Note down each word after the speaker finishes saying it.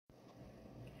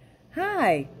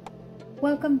Hi,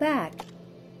 welcome back.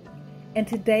 In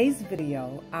today's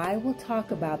video, I will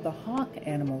talk about the hawk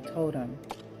animal totem.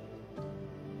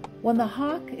 When the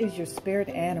hawk is your spirit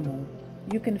animal,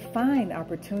 you can find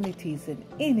opportunities in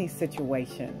any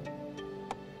situation.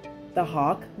 The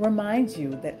hawk reminds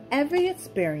you that every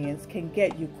experience can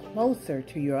get you closer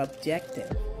to your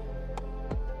objective.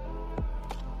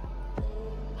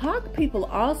 Hawk people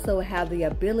also have the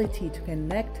ability to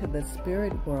connect to the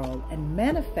spirit world and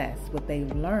manifest what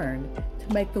they've learned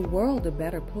to make the world a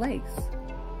better place.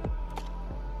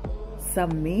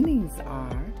 Some meanings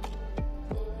are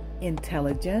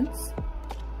intelligence,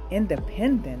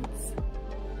 independence,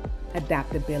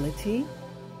 adaptability,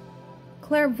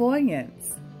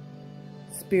 clairvoyance,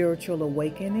 spiritual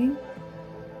awakening,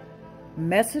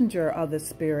 messenger of the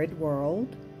spirit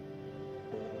world,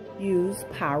 use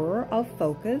power of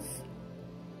focus,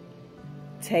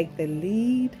 take the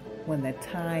lead when the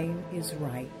time is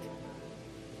right.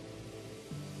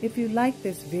 If you like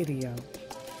this video,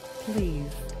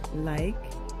 please like,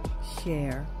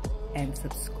 share, and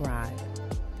subscribe.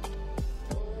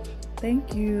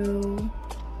 Thank you.